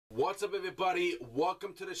What's up, everybody?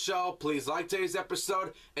 Welcome to the show. Please like today's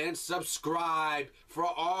episode and subscribe for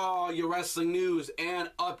all your wrestling news and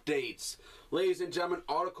updates. Ladies and gentlemen,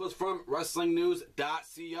 articles from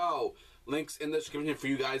WrestlingNews.co. Links in the description for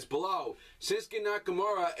you guys below. Shinsuke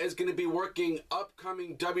Nakamura is going to be working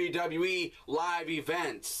upcoming WWE live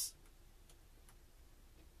events.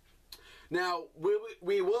 Now,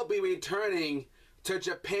 we will be returning to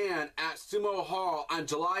Japan at Sumo Hall on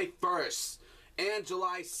July 1st and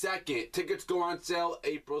July 2nd. Tickets go on sale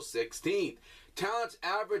April 16th. Talents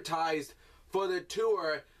advertised for the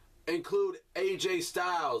tour include AJ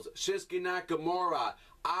Styles, Shinsuke Nakamura,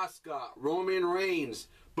 Asuka, Roman Reigns,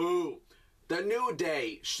 Boo, The New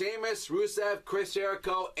Day, Sheamus, Rusev, Chris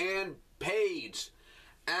Jericho, and Paige.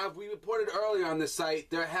 As we reported earlier on the site,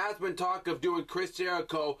 there has been talk of doing Chris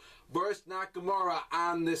Jericho versus Nakamura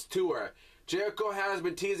on this tour. Jericho has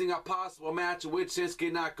been teasing a possible match with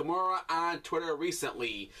Shinsuke Nakamura on Twitter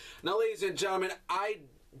recently. Now, ladies and gentlemen, I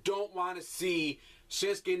don't want to see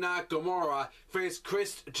Shinsuke Nakamura face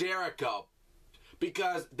Chris Jericho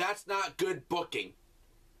because that's not good booking,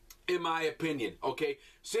 in my opinion, okay?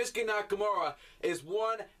 Shinsuke Nakamura is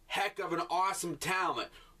one heck of an awesome talent.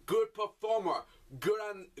 Good performer,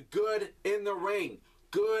 good in the ring,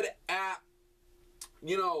 good at,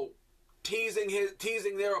 teasing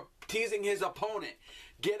his opponent,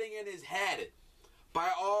 getting in his head by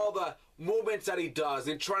all the movements that he does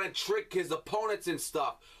and trying to trick his opponents and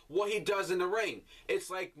stuff. What he does in the ring, it's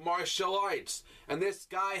like martial arts, and this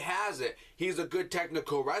guy has it. He's a good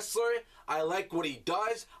technical wrestler. I like what he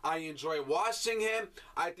does. I enjoy watching him.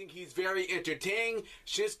 I think he's very entertaining.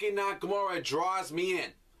 Shinsuke Nakamura draws me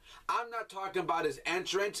in. I'm not talking about his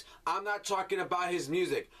entrance. I'm not talking about his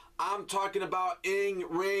music. I'm talking about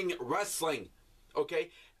in-ring wrestling.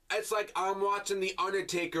 Okay? It's like I'm watching The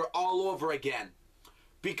Undertaker all over again.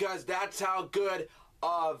 Because that's how good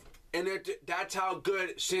that's how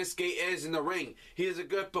good Shinsuke is in the ring. He is a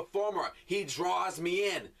good performer. He draws me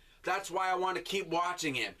in. That's why I want to keep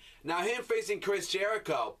watching him. Now, him facing Chris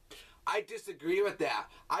Jericho, I disagree with that.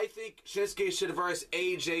 I think Shinsuke should verse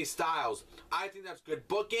AJ Styles. I think that's good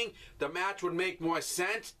booking. The match would make more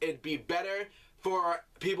sense. It'd be better for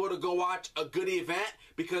people to go watch a good event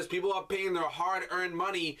because people are paying their hard-earned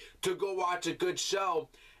money to go watch a good show.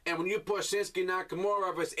 And when you put Shinsuke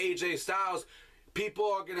Nakamura versus AJ Styles,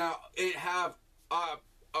 people are going to have a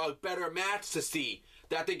better match to see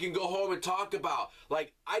that they can go home and talk about.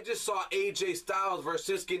 Like, I just saw AJ Styles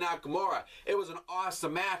versus Shinsuke Nakamura. It was an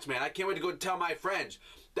awesome match, man. I can't wait to go tell my friends.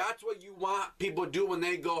 That's what you want people to do when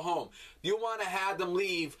they go home. You want to have them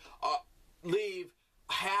leave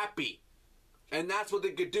happy. And that's what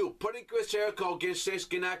they could do. Putting Chris Jericho against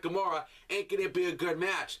Shinsuke Nakamura ain't going to be a good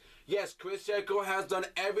match. Yes, Chris Jericho has done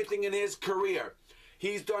everything in his career.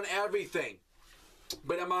 He's done everything.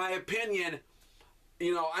 But in my opinion,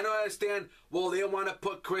 I don't understand. Well, they want to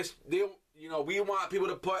put we want people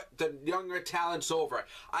to put the younger talents over.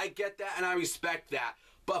 I get that and I respect that.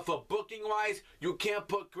 But for booking wise, you can't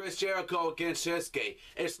put Chris Jericho against Shinsuke.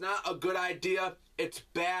 It's not a good idea. It's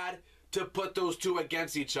bad to put those two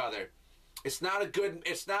against each other. It's not going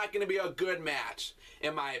to be a good match,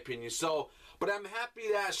 in my opinion. But I'm happy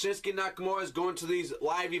that Shinsuke Nakamura is going to these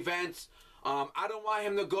live events. I don't want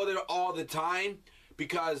him to go there all the time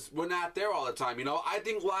because we're not there all the time, I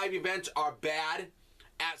think live events are bad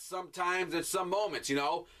at some times and some moments,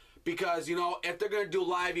 because, if they're going to do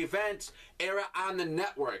live events, air it on the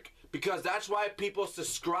network because that's why people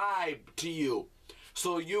subscribe to you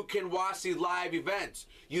so you can watch these live events.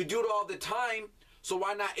 You do it all the time. So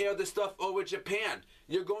why not air this stuff over Japan?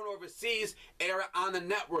 You're going overseas, air it on the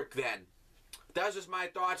network then. That's just my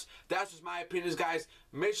thoughts. That's just my opinions, guys.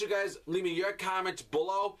 Make sure you guys leave me your comments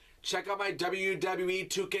below. Check out my WWE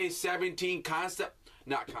 2K17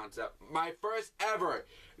 my first ever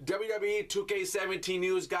WWE 2K17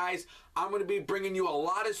 news, guys. I'm going to be bringing you a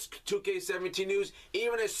lot of 2K17 news,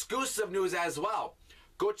 even exclusive news as well.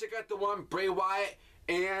 Go check out the one Bray Wyatt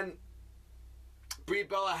and Brie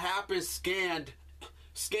Bella Happen scanned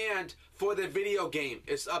for the video game.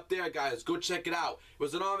 It's up there, guys. Go check it out. It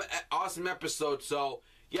was an awesome episode. So,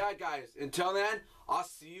 yeah, guys. Until then, I'll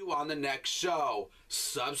see you on the next show.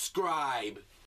 Subscribe.